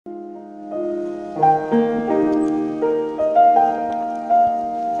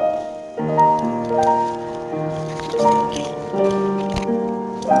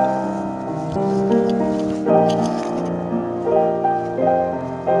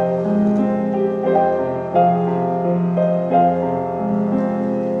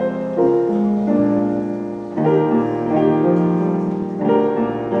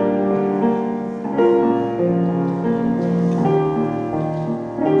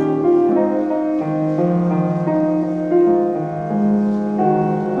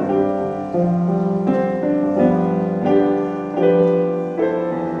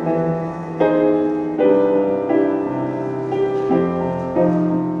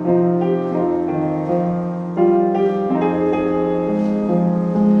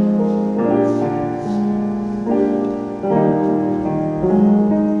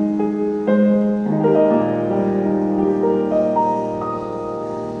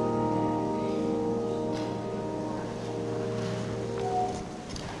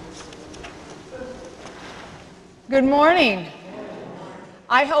Good morning.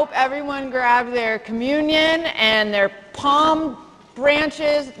 I hope everyone grabbed their communion and their palm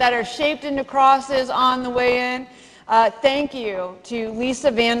branches that are shaped into crosses on the way in. Thank you to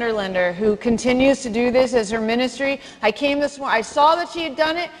Lisa Vanderlinder, who continues to do this as her ministry. I came this morning, I saw that she had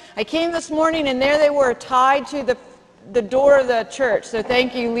done it. I came this morning and there they were tied to the door of the church. So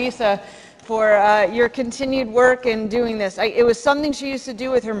thank you, Lisa, for your continued work in doing this. It was something she used to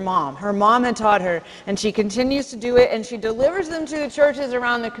do with her mom. Her mom had taught her, and she continues to do it, and she delivers them to the churches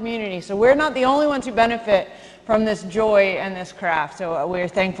around the community. So we're not the only ones who benefit from this joy and this craft. So we're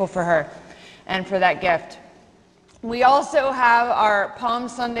thankful for her and for that gift. We also have our Palm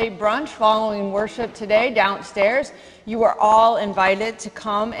Sunday brunch following worship today downstairs. You are all invited to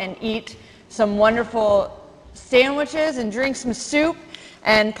come and eat some wonderful sandwiches and drink some soup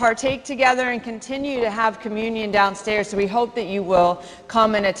and partake together and continue to have communion downstairs. So we hope that you will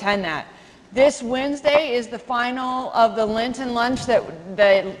come and attend that. This Wednesday is the final of the Lenten lunch,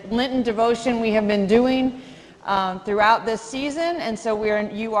 the Lenten devotion we have been doing throughout this season. And so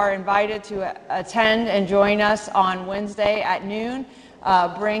you are invited to attend and join us on Wednesday at noon.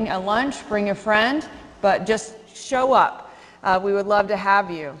 Bring a lunch, bring a friend, but just show up. We would love to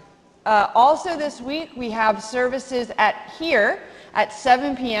have you. Also this week we have services here at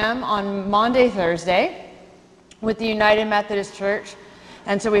 7 p.m. on Maundy, Thursday with the United Methodist Church.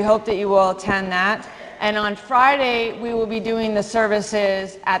 And so we hope that you will attend that. And on Friday, we will be doing the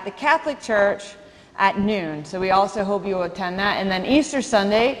services at the Catholic Church at noon. So we also hope you will attend that. And then Easter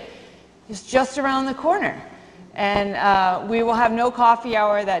Sunday is just around the corner. And we will have no coffee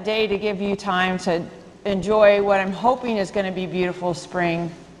hour that day to give you time to enjoy what I'm hoping is going to be beautiful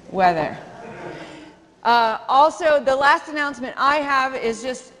spring weather. Also, the last announcement I have is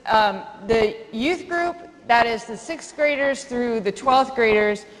just the youth group, that is the 6th graders through the 12th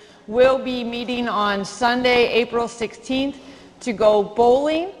graders, will be meeting on Sunday, April 16th to go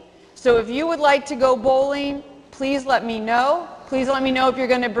bowling. So if you would like to go bowling, please let me know. Please let me know if you're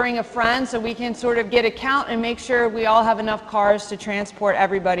going to bring a friend so we can sort of get a count and make sure we all have enough cars to transport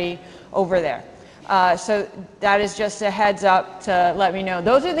everybody over there. So that is just a heads up to let me know.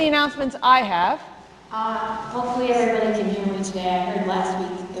 Those are the announcements I have. Hopefully everybody can hear me today. I heard last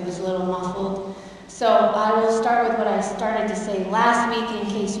week it was a little muffled. So I will start with what I started to say last week in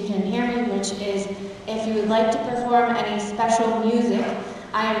case you didn't hear me, which is if you would like to perform any special music,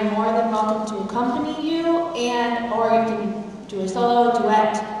 I am more than welcome to accompany you, or you can do a solo,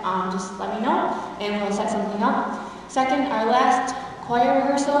 duet, just let me know and we'll set something up. Second, our last choir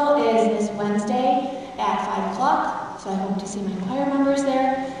rehearsal is this Wednesday at 5 o'clock, so I hope to see my choir members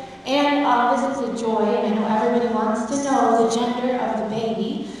there. And this is a joy, and I know everybody wants to know the gender of the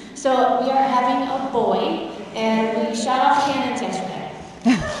baby. So we are having a boy, and we shot off cannons yesterday.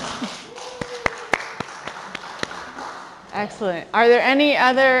 Excellent. Are there any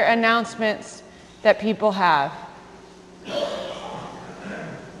other announcements that people have?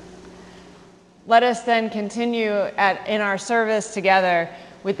 Let us then continue in our service together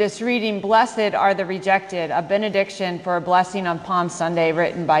with this reading, Blessed Are the Rejected, a benediction for a blessing on Palm Sunday,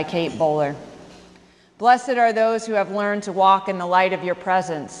 written by Kate Bowler. Blessed are those who have learned to walk in the light of your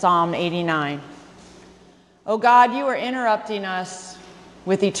presence, Psalm 89. O God, you are interrupting us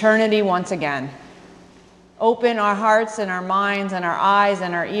with eternity once again. Open our hearts and our minds and our eyes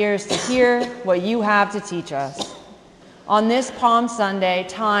and our ears to hear what you have to teach us. On this Palm Sunday,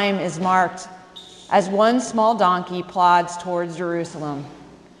 time is marked as one small donkey plods towards Jerusalem.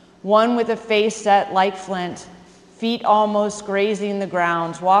 One with a face set like flint, feet almost grazing the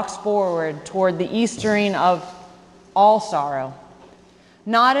ground, walks forward toward the Eastering of all sorrow.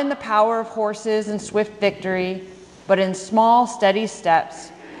 Not in the power of horses and swift victory, but in small, steady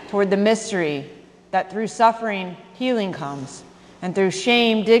steps toward the mystery that through suffering, healing comes, and through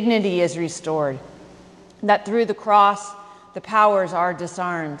shame, dignity is restored, that through the cross, the powers are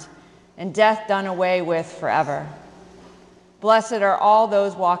disarmed, and death done away with forever. Blessed are all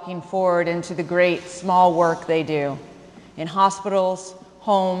those walking forward into the great small work they do in hospitals,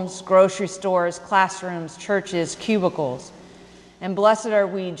 homes, grocery stores, classrooms, churches, cubicles. And blessed are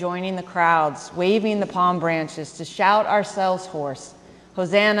we joining the crowds, waving the palm branches to shout ourselves hoarse,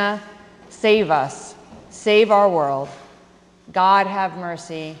 Hosanna, save us, save our world. God have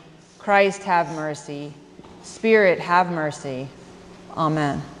mercy, Christ have mercy, Spirit have mercy.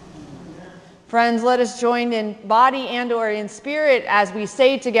 Amen. Friends, let us join in body and or in spirit as we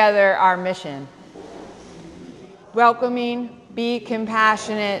say together our mission. Welcoming, be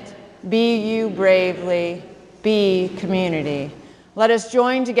compassionate, be you bravely, be community. Let us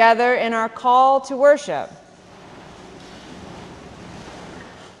join together in our call to worship.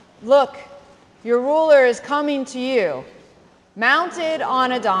 Look, Your ruler is coming to you, mounted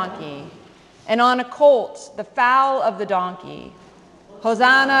on a donkey, and on a colt, the foal of the donkey.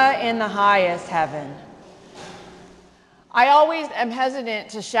 Hosanna in the highest heaven. I always am hesitant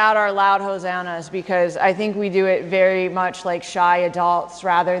to shout our loud hosannas because I think we do it very much like shy adults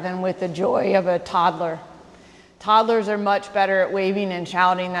rather than with the joy of a toddler. Toddlers are much better at waving and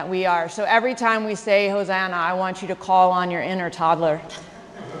shouting than we are. So every time we say hosanna, I want you to call on your inner toddler.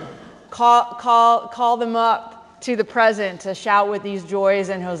 Call them up to the present to shout with these joys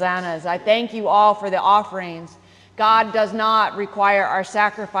and hosannas. I thank you all for the offerings. God does not require our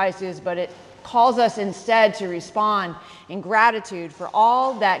sacrifices, but it calls us instead to respond in gratitude for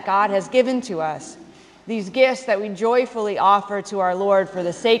all that God has given to us. These gifts that we joyfully offer to our Lord for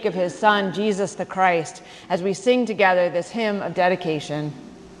the sake of his Son, Jesus the Christ, as we sing together this hymn of dedication.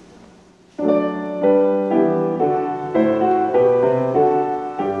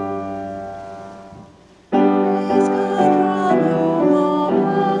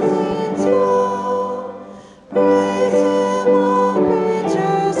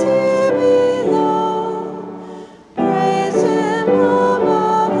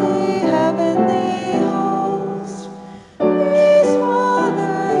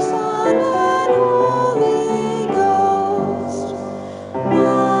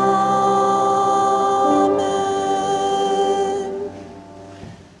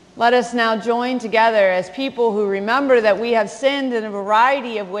 Let us now join together as people who remember that we have sinned in a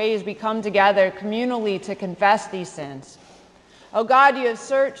variety of ways. We come together communally to confess these sins. O God, you have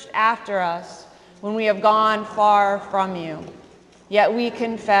searched after us when we have gone far from you. Yet we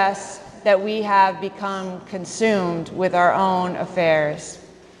confess that we have become consumed with our own affairs.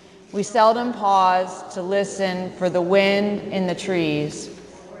 We seldom pause to listen for the wind in the trees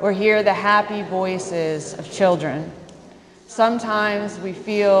or hear the happy voices of children. Sometimes we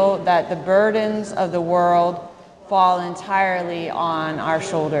feel that the burdens of the world fall entirely on our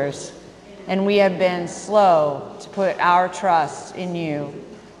shoulders, and we have been slow to put our trust in you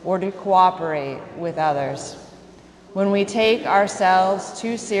or to cooperate with others. When we take ourselves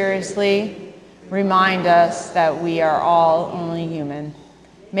too seriously, remind us that we are all only human.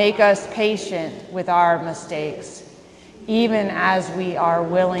 Make us patient with our mistakes, even as we are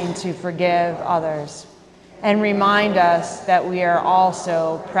willing to forgive others. And remind us that we are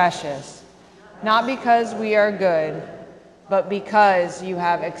also precious, not because we are good, but because you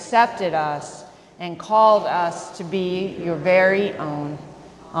have accepted us and called us to be your very own.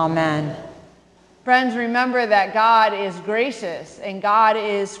 Amen. Friends, remember that God is gracious and God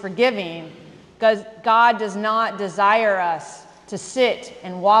is forgiving, because God does not desire us to sit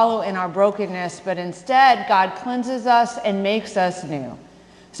and wallow in our brokenness, but instead God cleanses us and makes us new.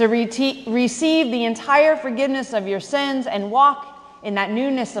 So receive the entire forgiveness of your sins and walk in that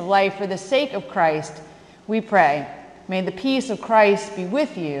newness of life for the sake of Christ. We pray. May the peace of Christ be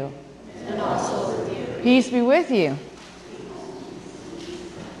with you. And also with you. Peace be with you.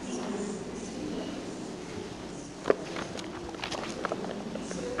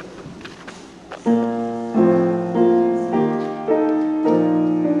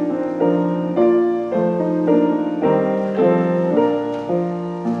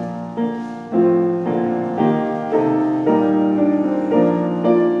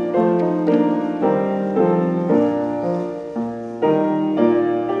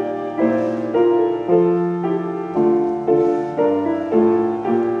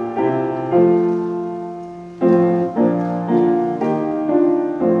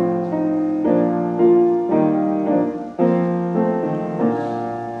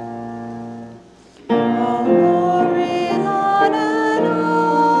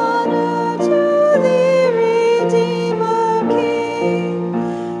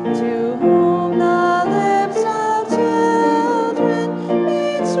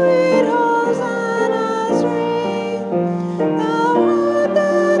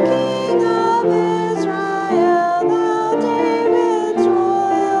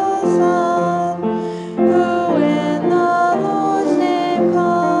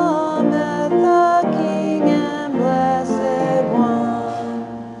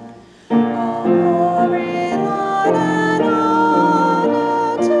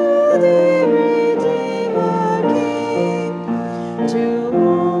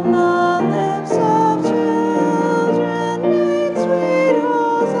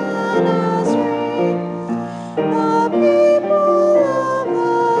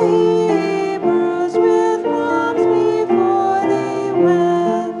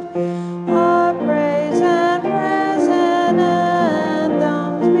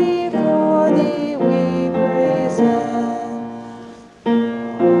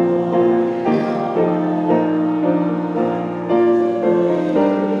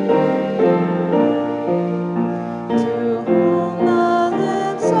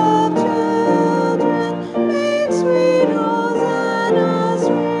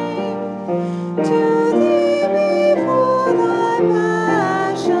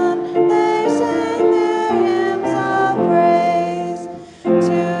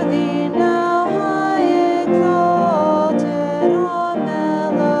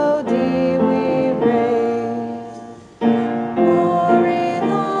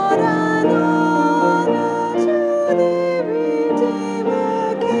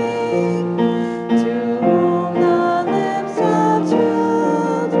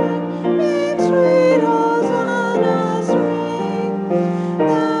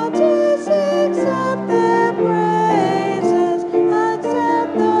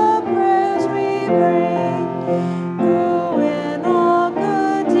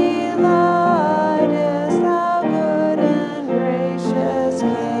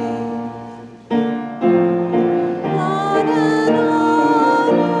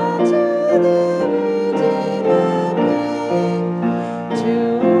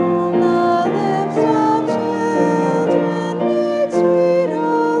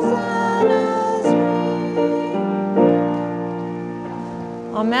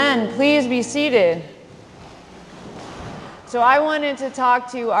 Amen. Please be seated. So I wanted to talk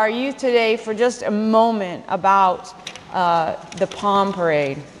to our youth today for just a moment about the Palm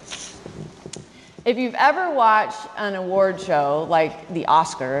Parade. If you've ever watched an award show like the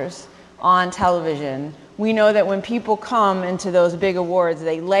Oscars on television, we know that when people come into those big awards,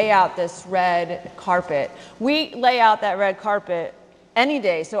 they lay out this red carpet. We lay out that red carpet any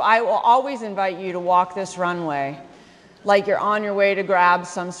day, so I will always invite you to walk this runway like you're on your way to grab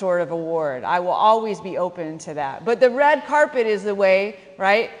some sort of award. I will always be open to that. But the red carpet is the way,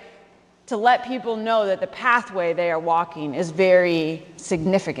 right, to let people know that the pathway they are walking is very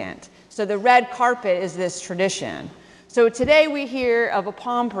significant. So the red carpet is this tradition. So today we hear of a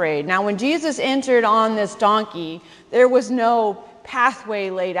palm parade. Now when Jesus entered on this donkey, there was no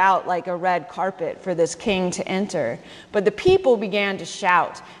pathway laid out like a red carpet for this king to enter. But the people began to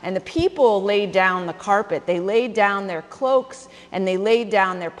shout, and the people laid down the carpet. They laid down their cloaks, and they laid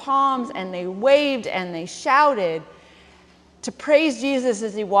down their palms, and they waved, and they shouted to praise Jesus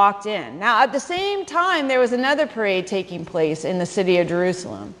as he walked in. Now at the same time, there was another parade taking place in the city of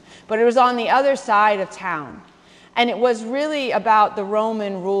Jerusalem, but it was on the other side of town. And it was really about the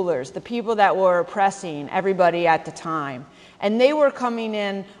Roman rulers, the people that were oppressing everybody at the time. And they were coming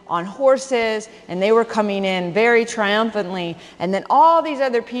in on horses, and they were coming in very triumphantly. And then all these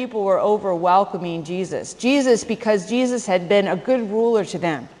other people were over welcoming Jesus. Because Jesus had been a good ruler to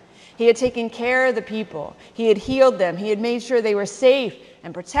them. He had taken care of the people. He had healed them. He had made sure they were safe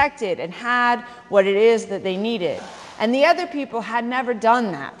and protected and had what it is that they needed. And the other people had never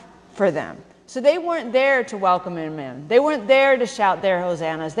done that for them. So they weren't there to welcome him in. They weren't there to shout their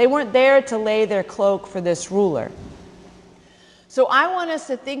hosannas. They weren't there to lay their cloak for this ruler. So I want us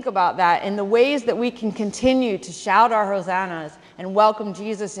to think about that in the ways that we can continue to shout our hosannas and welcome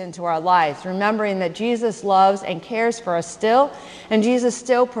Jesus into our lives, remembering that Jesus loves and cares for us still, and Jesus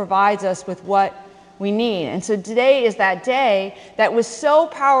still provides us with what we need. And so today is that day that was so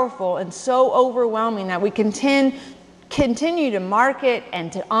powerful and so overwhelming that we continue to mark it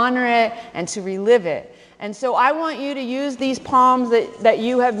and to honor it and to relive it. And so I want you to use these palms that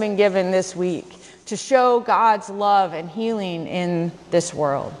you have been given this week to show God's love and healing in this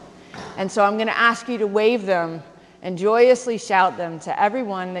world. And so I'm going to ask you to wave them and joyously shout them to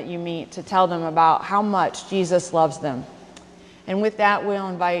everyone that you meet to tell them about how much Jesus loves them. And with that, we'll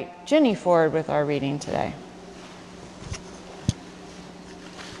invite Ginny forward with our reading today.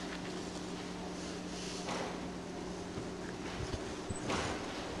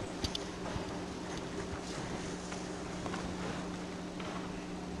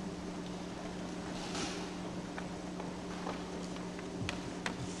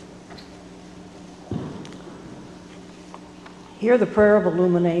 Hear the prayer of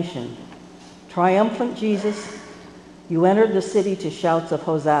illumination. Triumphant Jesus, you entered the city to shouts of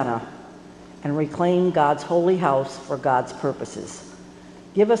Hosanna and reclaimed God's holy house for God's purposes.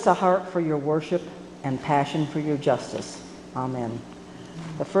 Give us a heart for your worship and passion for your justice. Amen.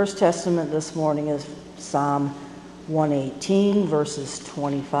 The first testament this morning is Psalm 118, verses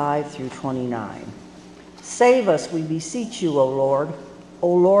 25 through 29. Save us, we beseech you, O Lord.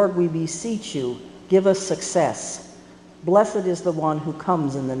 O Lord, we beseech you, give us success. Blessed is the one who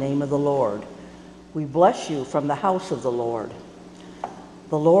comes in the name of the Lord. We bless you from the house of the Lord.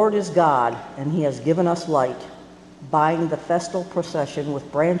 The Lord is God, and he has given us light, bind the festal procession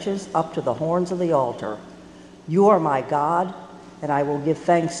with branches up to the horns of the altar. You are my God, and I will give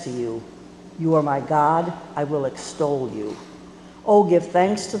thanks to you. You are my God, I will extol you. Oh, give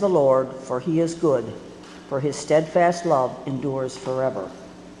thanks to the Lord, for he is good, for his steadfast love endures forever.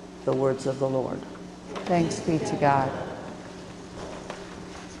 The words of the Lord. Thanks be to God.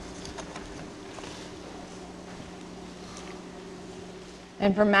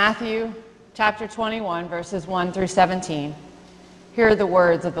 And from Matthew chapter 21, verses 1 through 17, here are the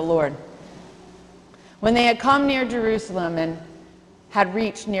words of the Lord. When they had come near Jerusalem and had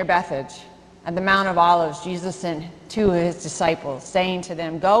reached near Bethphage, at the Mount of Olives, Jesus sent two of his disciples, saying to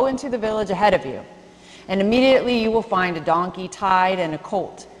them, "Go into the village ahead of you, and immediately you will find a donkey tied and a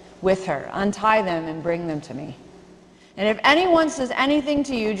colt with her. Untie them and bring them to me. And if anyone says anything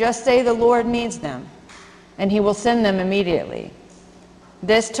to you, just say the Lord needs them, and he will send them immediately."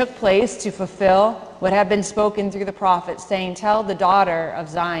 This took place to fulfill what had been spoken through the prophet, saying, "Tell the daughter of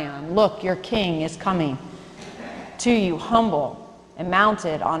Zion, look, your king is coming to you, humble and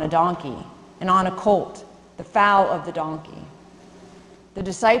mounted on a donkey and on a colt, the foal of the donkey." The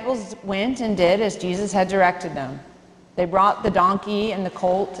disciples went and did as Jesus had directed them. They brought the donkey and the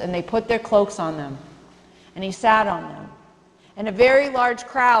colt, and they put their cloaks on them, and he sat on them. And a very large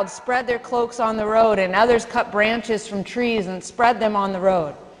crowd spread their cloaks on the road, and others cut branches from trees and spread them on the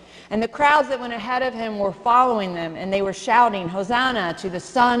road. And the crowds that went ahead of him were following them, and they were shouting, "Hosanna to the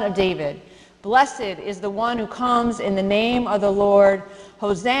Son of David. Blessed is the one who comes in the name of the Lord.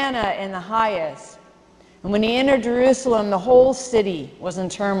 Hosanna in the highest." And when he entered Jerusalem, the whole city was in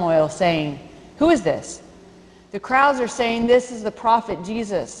turmoil, saying, "Who is this?" The crowds are saying, "This is the prophet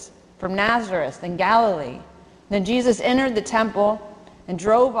Jesus from Nazareth in Galilee." Then Jesus entered the temple and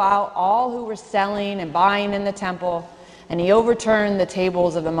drove out all who were selling and buying in the temple, and he overturned the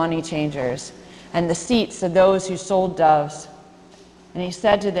tables of the money changers and the seats of those who sold doves. And he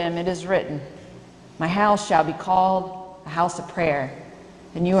said to them, "It is written, 'My house shall be called a house of prayer,'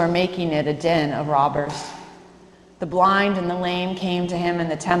 and you are making it a den of robbers." The blind and the lame came to him in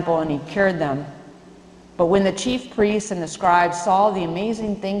the temple, and he cured them. But when the chief priests and the scribes saw the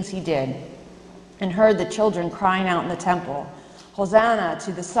amazing things he did, and heard the children crying out in the temple, "Hosanna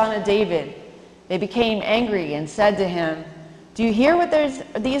to the Son of David," they became angry and said to him, "Do you hear what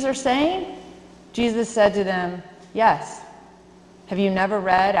these are saying?" Jesus said to them, "Yes. Have you never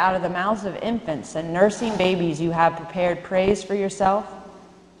read, 'Out of the mouths of infants and nursing babies you have prepared praise for yourself'?"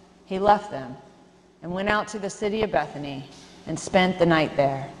 He left them and went out to the city of Bethany and spent the night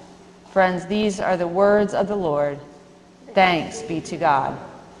there. Friends, these are the words of the Lord. Thanks be to God.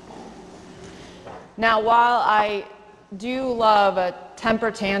 Now, while I do love a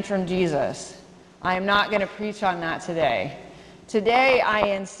temper tantrum Jesus, I am not going to preach on that today. Today, I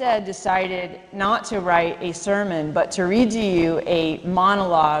instead decided not to write a sermon, but to read to you a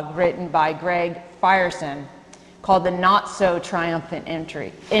monologue written by Greg Fyerson called The Not So Triumphant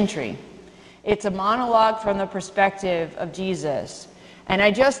Entry. It's a monologue from the perspective of Jesus, and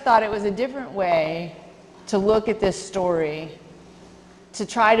I just thought it was a different way to look at this story, to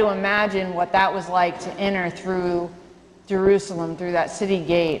try to imagine what that was like to enter through Jerusalem, through that city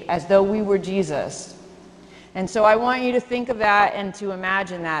gate, as though we were Jesus. And so I want you to think of that and to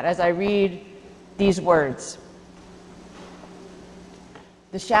imagine that as I read these words.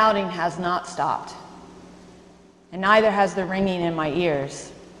 "The shouting has not stopped, and neither has the ringing in my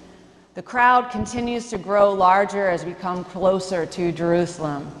ears. The crowd continues to grow larger as we come closer to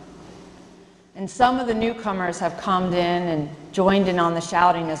Jerusalem. And some of the newcomers have come in and joined in on the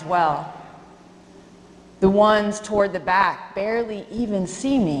shouting as well. The ones toward the back barely even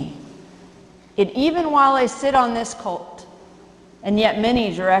see me. Even while I sit on this colt, and yet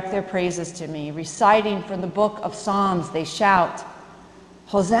many direct their praises to me. Reciting from the book of Psalms, they shout,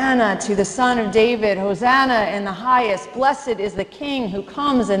 'Hosanna to the Son of David, Hosanna in the highest. Blessed is the King who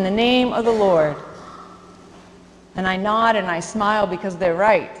comes in the name of the Lord.' And I nod and I smile because they're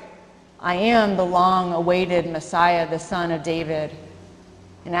right. I am the long-awaited Messiah, the Son of David.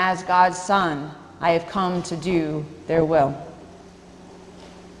 And as God's Son, I have come to do their will."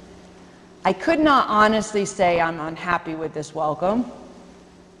 I could not honestly say I'm unhappy with this welcome.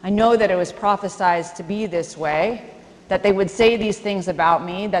 I know that it was prophesied to be this way, that they would say these things about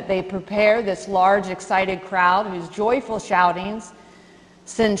me, that they prepare this large, excited crowd whose joyful shoutings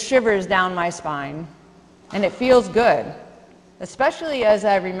send shivers down my spine. And it feels good, especially as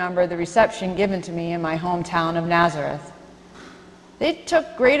I remember the reception given to me in my hometown of Nazareth. They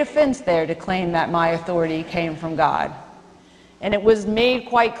took great offense there to claim that my authority came from God. And it was made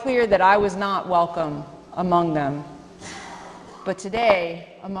quite clear that I was not welcome among them. But today,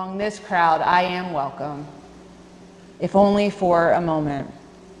 among this crowd, I am welcome, if only for a moment.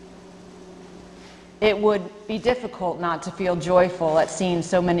 It would be difficult not to feel joyful at seeing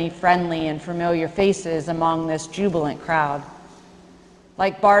so many friendly and familiar faces among this jubilant crowd.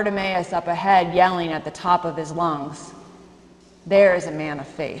 Like Bartimaeus up ahead yelling at the top of his lungs, "There is a man of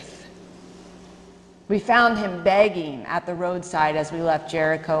faith." We found him begging at the roadside as we left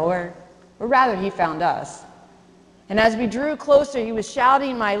Jericho, or rather he found us. And as we drew closer, he was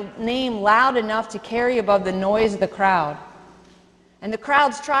shouting my name loud enough to carry above the noise of the crowd. And the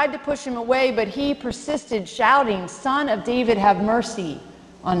crowds tried to push him away, but he persisted, shouting, "Son of David, have mercy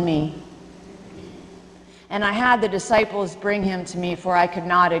on me." And I had the disciples bring him to me, for I could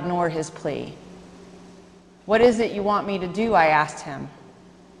not ignore his plea. "What is it you want me to do?" I asked him.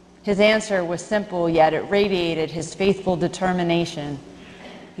 His answer was simple, yet it radiated his faithful determination.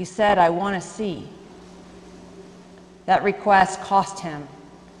 He said, "I want to see." That request cost him.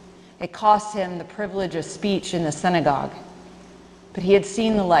 It cost him the privilege of speech in the synagogue. But he had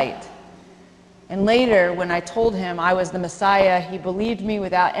seen the light. And later, when I told him I was the Messiah, he believed me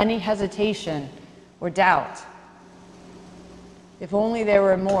without any hesitation or doubt. If only there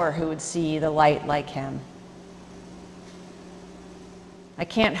were more who would see the light like him. I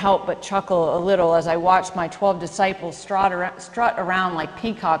can't help but chuckle a little as I watch my 12 disciples strut around like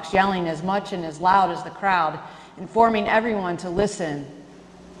peacocks, yelling as much and as loud as the crowd, informing everyone to listen,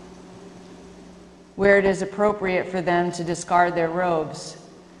 where it is appropriate for them to discard their robes.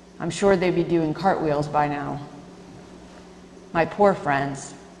 I'm sure they'd be doing cartwheels by now. My poor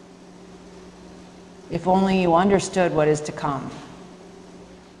friends, if only you understood what is to come.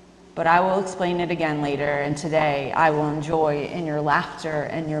 But I will explain it again later, and today I will enjoy in your laughter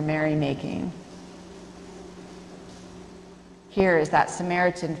and your merrymaking. Here is that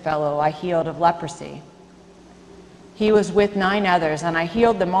Samaritan fellow I healed of leprosy. He was with 9 others, and I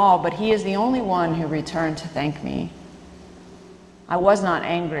healed them all, but he is the only one who returned to thank me. I was not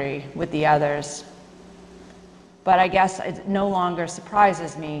angry with the others, but I guess it no longer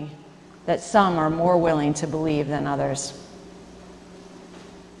surprises me that some are more willing to believe than others.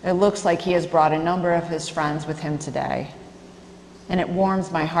 It looks like he has brought a number of his friends with him today, and it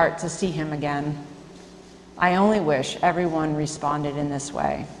warms my heart to see him again. I only wish everyone responded in this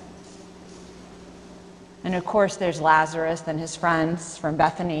way. And of course, there's Lazarus and his friends from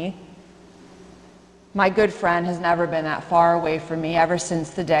Bethany. My good friend has never been that far away from me ever since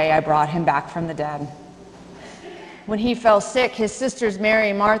the day I brought him back from the dead. When he fell sick, his sisters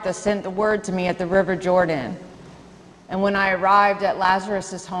Mary and Martha sent the word to me at the River Jordan. And when I arrived at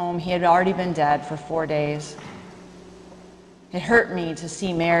Lazarus' home, he had already been dead for 4 days. It hurt me to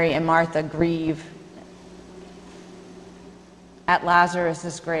see Mary and Martha grieve at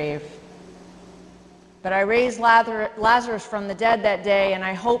Lazarus' grave. But I raised Lazarus from the dead that day, and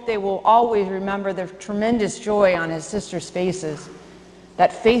I hope they will always remember the tremendous joy on his sisters' faces,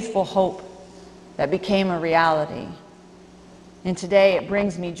 that faithful hope that became a reality. And today it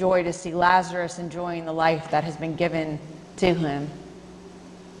brings me joy to see Lazarus enjoying the life that has been given to him.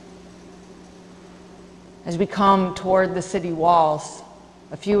 As we come toward the city walls,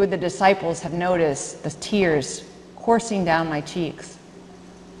 a few of the disciples have noticed the tears coursing down my cheeks,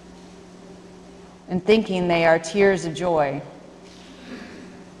 and thinking they are tears of joy.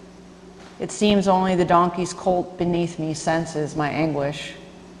 It seems only the donkey's colt beneath me senses my anguish.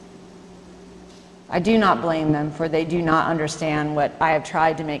 I do not blame them, for they do not understand what I have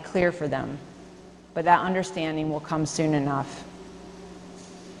tried to make clear for them, but that understanding will come soon enough.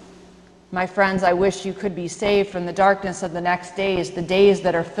 My friends, I wish you could be saved from the darkness of the next days, the days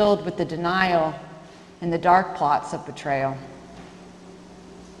that are filled with the denial and the dark plots of betrayal.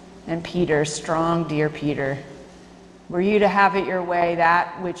 And Peter, strong, dear Peter, were you to have it your way,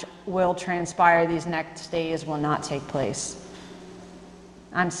 that which will transpire these next days will not take place.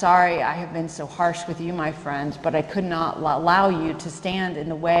 I'm sorry I have been so harsh with you, my friends, but I could not allow you to stand in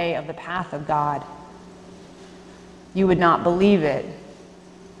the way of the path of God. You would not believe it,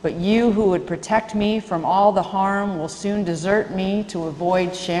 but you who would protect me from all the harm will soon desert me to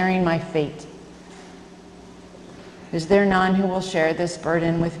avoid sharing my fate. Is there none who will share this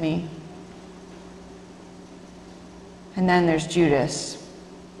burden with me? And then there's Judas.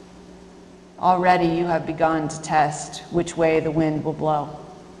 Already you have begun to test which way the wind will blow.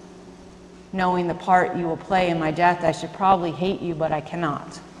 Knowing the part you will play in my death, I should probably hate you, but I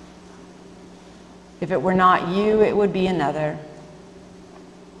cannot. If it were not you, it would be another,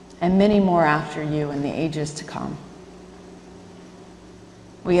 and many more after you in the ages to come.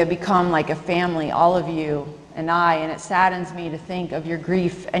 We have become like a family, all of you and I, and it saddens me to think of your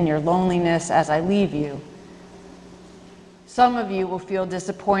grief and your loneliness as I leave you. Some of you will feel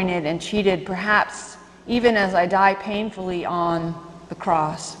disappointed and cheated, perhaps even as I die painfully on the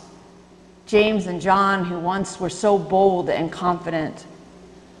cross. James and John, who once were so bold and confident.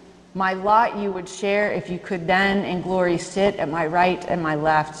 My lot you would share if you could then in glory sit at my right and my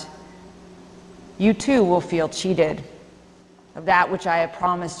left. You too will feel cheated of that which I have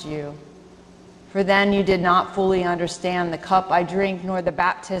promised you. For then you did not fully understand the cup I drink, nor the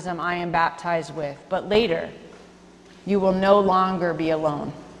baptism I am baptized with. But later, you will no longer be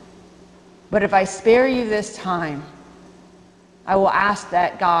alone. But if I spare you this time, I will ask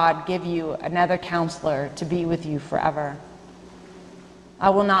that God give you another counselor to be with you forever.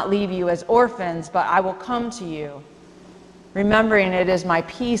 I will not leave you as orphans, but I will come to you. Remembering it is my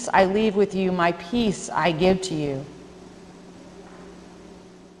peace I leave with you, my peace I give to you.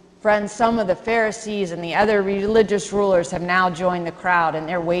 Friends, some of the Pharisees and the other religious rulers have now joined the crowd, and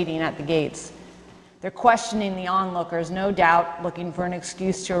they're waiting at the gates. They're questioning the onlookers, no doubt looking for an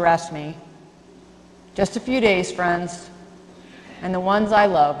excuse to arrest me. Just a few days, friends, and the ones I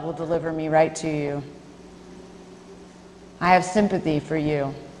love will deliver me right to you. I have sympathy for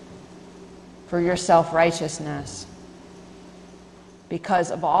you, for your self-righteousness.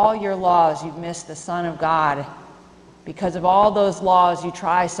 Because of all your laws, you've missed the Son of God because of all those laws you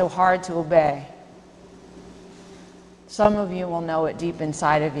try so hard to obey. Some of you will know it deep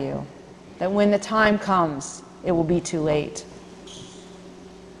inside of you, that when the time comes, it will be too late.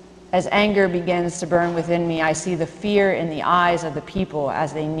 As anger begins to burn within me, I see the fear in the eyes of the people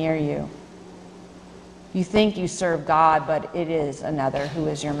as they near you. You think you serve God, but it is another who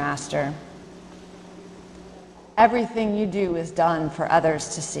is your master. Everything you do is done for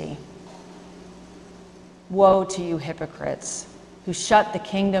others to see. Woe to you hypocrites, who shut the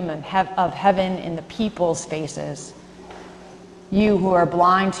kingdom of heaven in the people's faces. You who are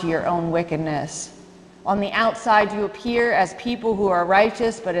blind to your own wickedness. On the outside you appear as people who are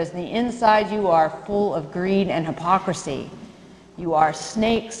righteous, but as the inside you are full of greed and hypocrisy. You are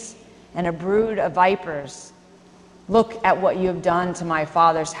snakes and a brood of vipers. Look at what you have done to my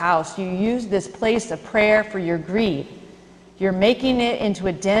Father's house. You use this place of prayer for your greed. You're making it into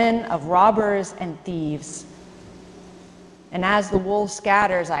a den of robbers and thieves. And as the wool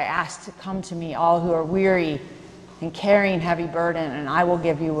scatters, I ask to come to me, all who are weary and carrying heavy burden, and I will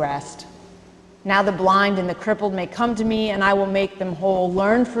give you rest. Now the blind and the crippled may come to me, and I will make them whole.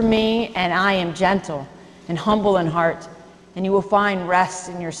 Learn from me, and I am gentle and humble in heart, and you will find rest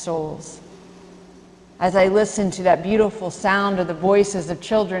in your souls. As I listen to that beautiful sound of the voices of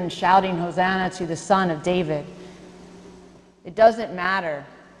children shouting Hosanna to the Son of David, it doesn't matter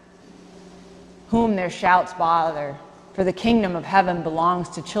whom their shouts bother, for the kingdom of heaven belongs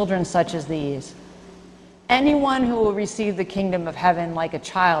to children such as these. Anyone who will receive the kingdom of heaven like a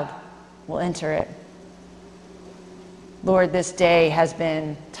child will enter it. Lord, this day has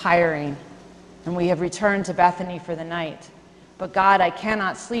been tiring, and we have returned to Bethany for the night. But God, I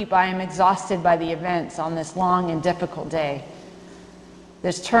cannot sleep. I am exhausted by the events on this long and difficult day.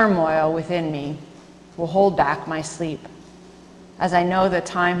 This turmoil within me will hold back my sleep, as I know the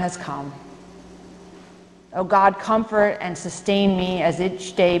time has come. Oh God, comfort and sustain me as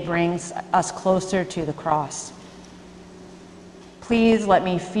each day brings us closer to the cross. Please let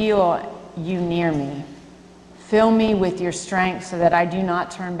me feel you near me. Fill me with your strength so that I do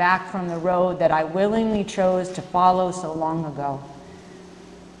not turn back from the road that I willingly chose to follow so long ago.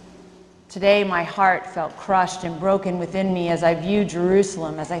 Today, my heart felt crushed and broken within me as I viewed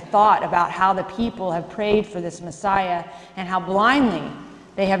Jerusalem, as I thought about how the people have prayed for this Messiah and how blindly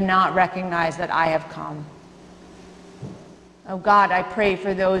they have not recognized that I have come. Oh God, I pray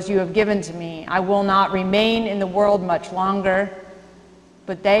for those you have given to me. I will not remain in the world much longer,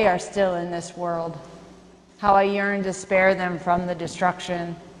 but they are still in this world. How I yearn to spare them from the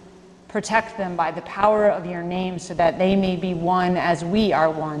destruction. Protect them by the power of your name so that they may be one as we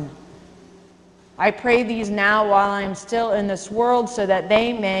are one. I pray these now while I am still in this world so that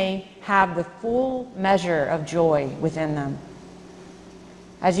they may have the full measure of joy within them.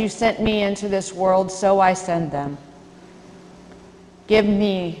 As you sent me into this world, so I send them. Give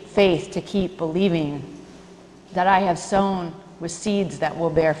me faith to keep believing that I have sown with seeds that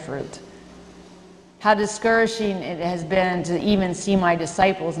will bear fruit. How discouraging it has been to even see my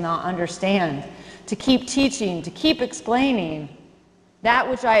disciples not understand, to keep teaching, to keep explaining that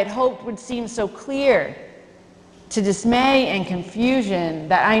which I had hoped would seem so clear, to dismay and confusion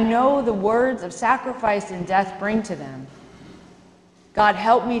that I know the words of sacrifice and death bring to them. God,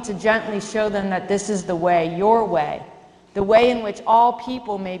 help me to gently show them that this is the way, your way, the way in which all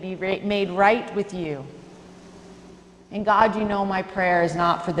people may be made right with you. And God, you know my prayer is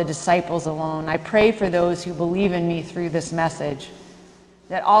not for the disciples alone. I pray for those who believe in me through this message,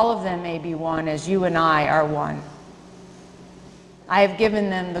 that all of them may be one as you and I are one. I have given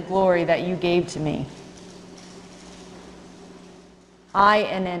them the glory that you gave to me. I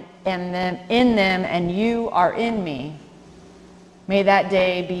am in them, and you are in me. May that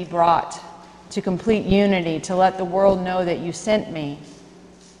day be brought to complete unity, to let the world know that you sent me,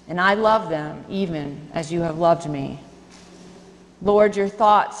 and I love them even as you have loved me. Lord, your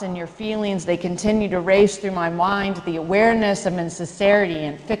thoughts and your feelings, they continue to race through my mind, the awareness of insincerity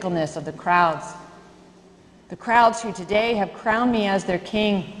and fickleness of the crowds. The crowds who today have crowned me as their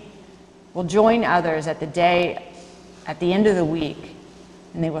king will join others at the end of the week,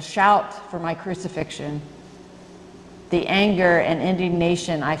 and they will shout for my crucifixion. The anger and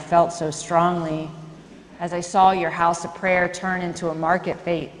indignation I felt so strongly as I saw your house of prayer turn into a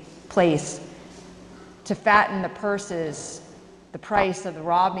marketplace to fatten the purses, the price of the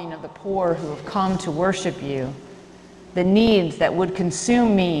robbing of the poor who have come to worship you, the needs that would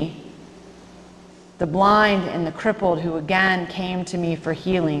consume me, the blind and the crippled who again came to me for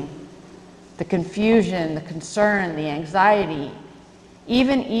healing, the confusion, the concern, the anxiety.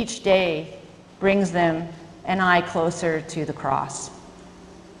 Even each day brings them and I closer to the cross.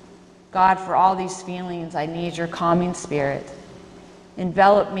 God, for all these feelings, I need your calming spirit.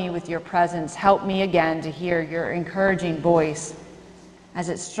 Envelop me with your presence. Help me again to hear your encouraging voice as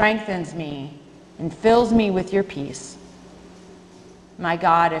it strengthens me and fills me with your peace. My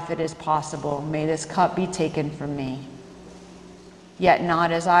God, if it is possible, may this cup be taken from me. Yet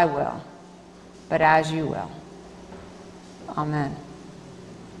not as I will, but as you will. Amen.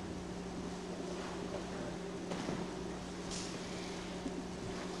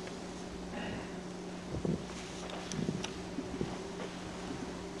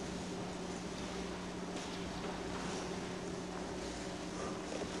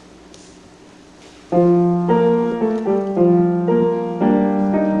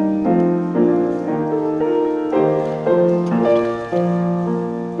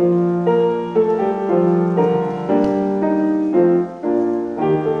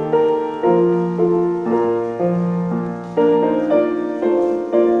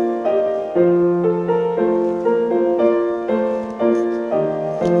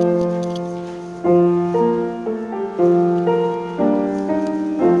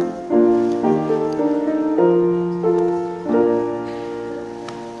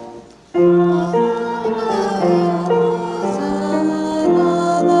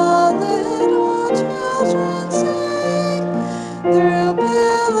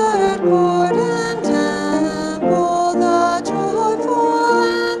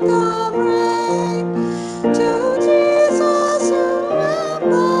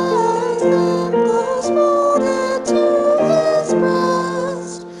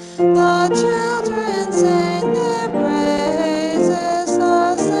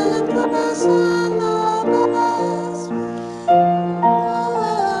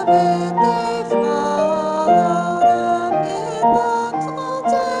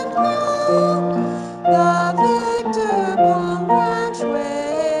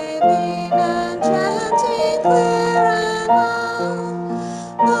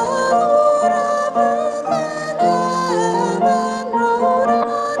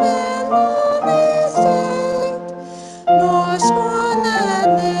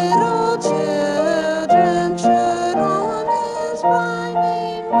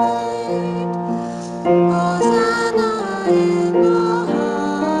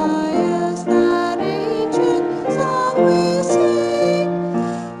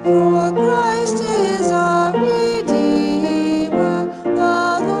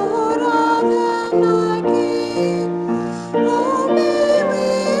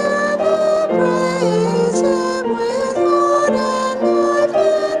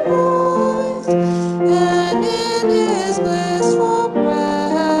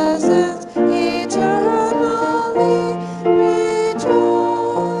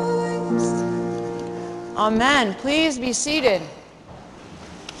 Amen. Please be seated.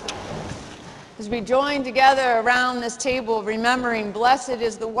 As we join together around this table, remembering, blessed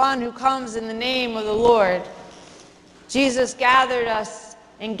is the one who comes in the name of the Lord. Jesus gathered us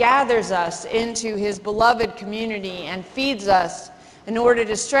and gathers us into his beloved community and feeds us in order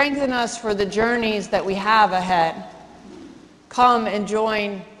to strengthen us for the journeys that we have ahead. Come and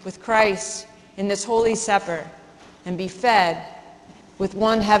join with Christ in this holy supper and be fed with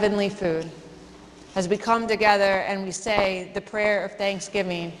one heavenly food. As we come together and we say the prayer of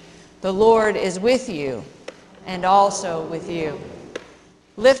thanksgiving, the Lord is with you and also with you.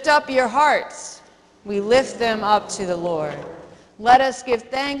 Lift up your hearts. We lift them up to the Lord. Let us give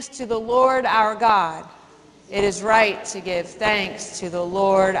thanks to the Lord our God. It is right to give thanks to the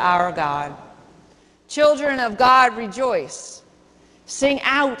Lord our God. Children of God, rejoice. Sing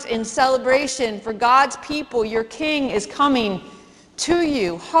out in celebration, for God's people, your King, is coming to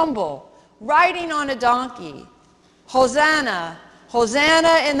you, humble, riding on a donkey. Hosanna,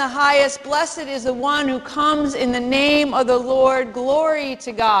 Hosanna in the highest. Blessed is the one who comes in the name of the Lord. Glory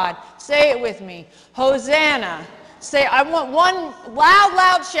to God. Say it with me. Hosanna. Say, I want one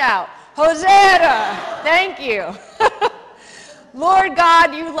loud shout. Hosanna. Thank you. Lord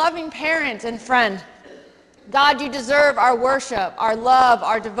God, you loving parent and friend. God, you deserve our worship, our love,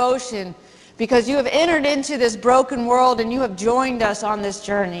 our devotion, because you have entered into this broken world and you have joined us on this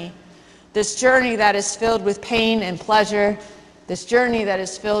journey. This journey that is filled with pain and pleasure, this journey that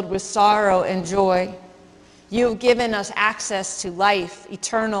is filled with sorrow and joy. You have given us access to life,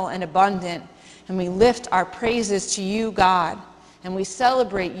 eternal and abundant, and we lift our praises to you, God, and we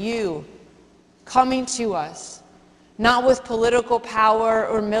celebrate you coming to us, not with political power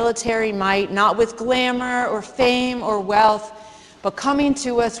or military might, not with glamour or fame or wealth, but coming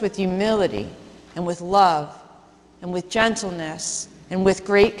to us with humility and with love and with gentleness and with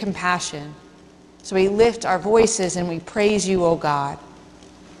great compassion. So we lift our voices and we praise you, O God.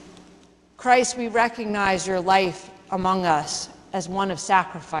 Christ, we recognize your life among us as one of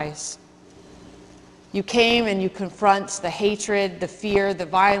sacrifice. You came and you confront the hatred, the fear, the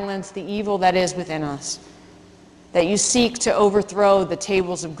violence, the evil that is within us. That you seek to overthrow the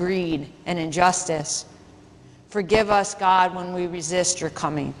tables of greed and injustice. Forgive us, God, when we resist your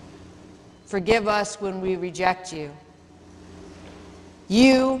coming. Forgive us when we reject you.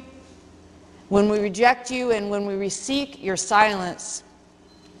 When we reject you and when we seek your silence,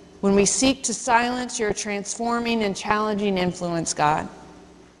 when we seek to silence your transforming and challenging influence, God,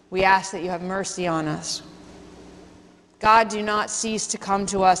 we ask that you have mercy on us. God, do not cease to come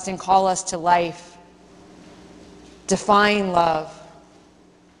to us and call us to life, defying love.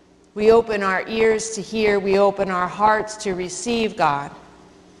 We open our ears to hear. We open our hearts to receive, God.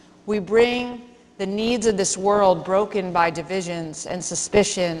 We bring the needs of this world broken by divisions and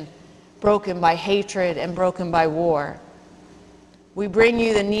suspicion, broken by hatred and broken by war. We bring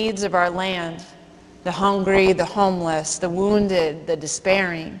you the needs of our land, the hungry, the homeless, the wounded, the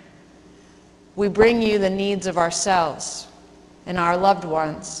despairing. We bring you the needs of ourselves and our loved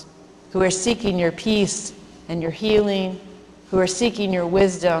ones who are seeking your peace and your healing, who are seeking your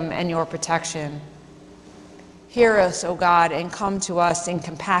wisdom and your protection. Hear us, O God, and come to us in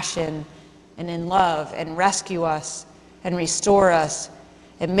compassion and in love, and rescue us and restore us,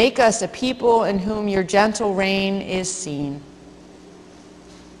 and make us a people in whom your gentle reign is seen.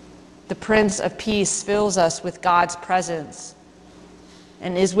 The Prince of Peace fills us with God's presence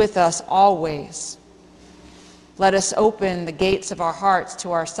and is with us always. Let us open the gates of our hearts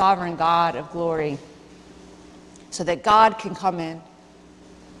to our sovereign God of glory, so that God can come in.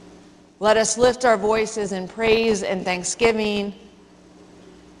 Let us lift our voices in praise and thanksgiving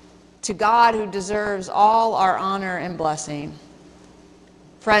to God, who deserves all our honor and blessing.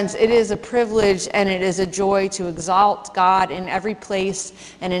 Friends, it is a privilege and it is a joy to exalt God in every place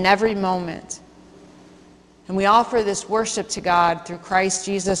and in every moment. And we offer this worship to God through Christ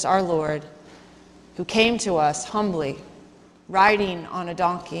Jesus our Lord, who came to us humbly, riding on a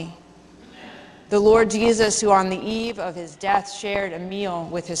donkey. The Lord Jesus, who on the eve of his death shared a meal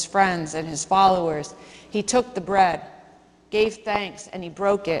with his friends and his followers. He took the bread, gave thanks, and he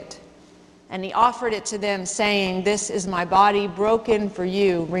broke it. And he offered it to them, saying, "This is my body broken for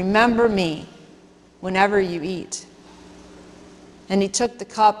you. Remember me whenever you eat." And he took the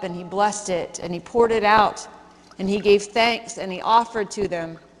cup and he blessed it and he poured it out and he gave thanks and he offered to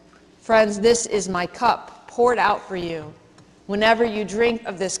them, "Friends, this is my cup poured out for you. Whenever you drink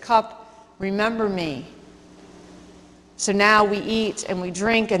of this cup, remember me." So now we eat and we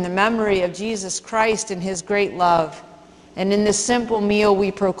drink in the memory of Jesus Christ and his great love. And in this simple meal,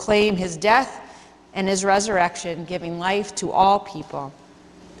 we proclaim his death and his resurrection, giving life to all people.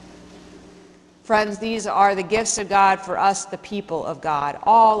 Friends, these are the gifts of God for us, the people of God.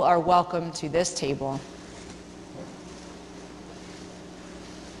 All are welcome to this table.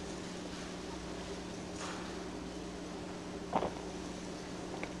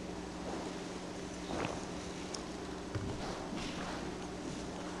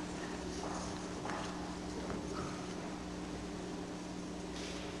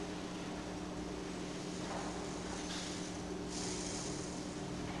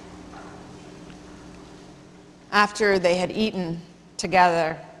 After they had eaten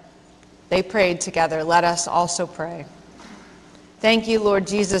together, they prayed together. Let us also pray. Thank you, Lord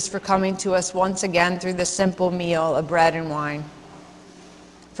Jesus, for coming to us once again through this simple meal of bread and wine,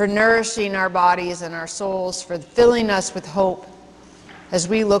 for nourishing our bodies and our souls, for filling us with hope as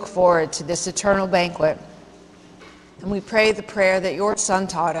we look forward to this eternal banquet. And we pray the prayer that your Son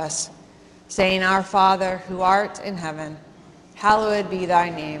taught us, saying, "Our Father, who art in heaven, hallowed be thy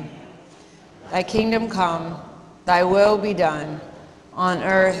name. Thy kingdom come, thy will be done, on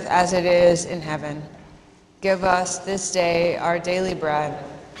earth as it is in heaven. Give us this day our daily bread,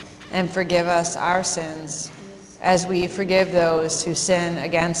 and forgive us our sins, as we forgive those who sin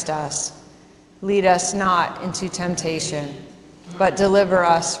against us. Lead us not into temptation, but deliver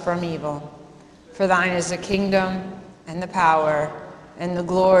us from evil. For thine is the kingdom, and the power, and the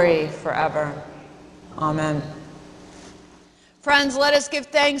glory forever. Amen." Friends, let us give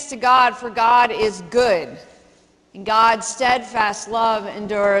thanks to God, for God is good, and God's steadfast love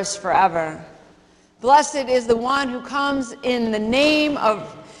endures forever. Blessed is the one who comes in the name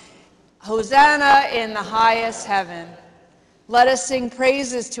of Hosanna in the highest heaven. Let us sing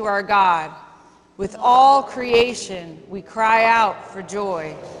praises to our God. With all creation, we cry out for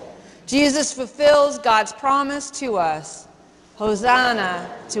joy. Jesus fulfills God's promise to us. Hosanna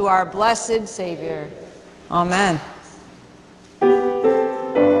to our blessed Savior. Amen.